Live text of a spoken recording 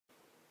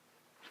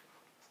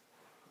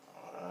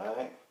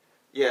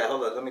Yeah,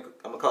 hold up. I'm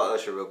gonna call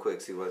Usher real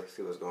quick. See what's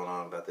going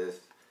on about this.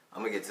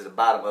 I'm gonna get to the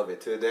bottom of it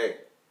today.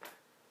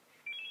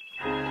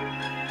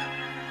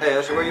 Hey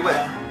Usher, where you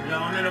at? Yo,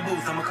 I'm in the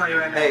booth. I'm gonna call you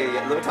right back. Hey,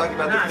 let me talk to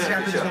you about the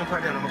benefit show. I'm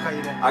gonna call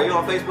you back. Are you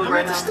on Facebook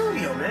right now? I'm at the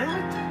studio,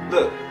 man.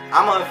 Look,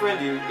 I'm gonna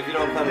unfriend you if you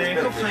don't come to the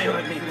benefit show.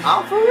 With me.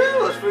 I'm for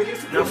real. It's for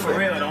Houston. No, for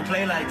real. Don't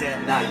play like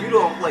that. Nah, you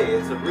don't play.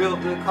 It's a real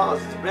good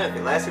cause. It's a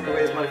benefit. Last year we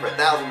raised money for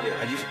 1,000 meals.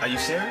 Are you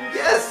serious?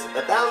 Yes,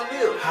 1,000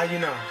 meals. How you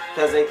know?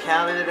 Because they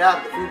counted it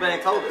out. The food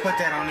bank told us. Put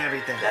that on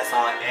everything. That's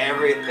on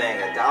everything.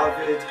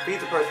 $1.50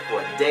 feeds a person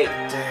for a day.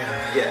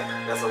 Damn. Yeah,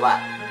 that's a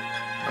lot.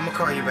 I'm gonna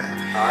call you back.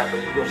 All right, but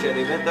you gonna share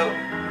the event though?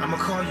 I'm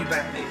gonna call you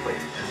back. Hey, please.